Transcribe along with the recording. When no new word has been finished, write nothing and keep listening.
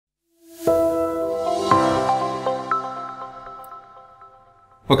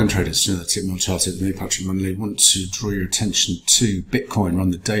Welcome traders to the Tickmill Chart Hit with me, Patrick Munley. I want to draw your attention to Bitcoin. We're on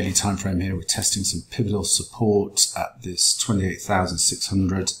the daily time frame here. We're testing some pivotal support at this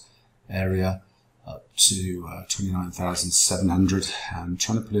 28,600 area up to 29,700 and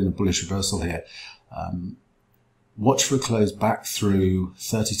trying to put in a bullish reversal here. Watch for a close back through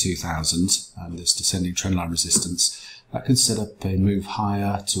 32,000 and this descending trendline resistance. That could set up a move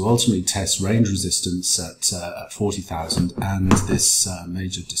higher to ultimately test range resistance at 40,000 and this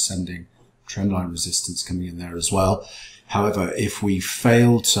major descending trendline resistance coming in there as well. However, if we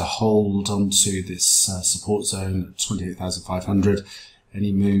fail to hold onto this support zone at 28,500,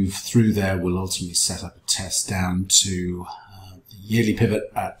 any move through there will ultimately set up a test down to the yearly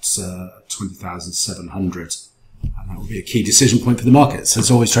pivot at 20,700. And that will be a key decision point for the markets. As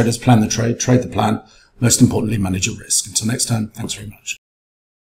always, traders, plan the trade the plan. Most importantly, manage your risk. Until next time, thanks very much.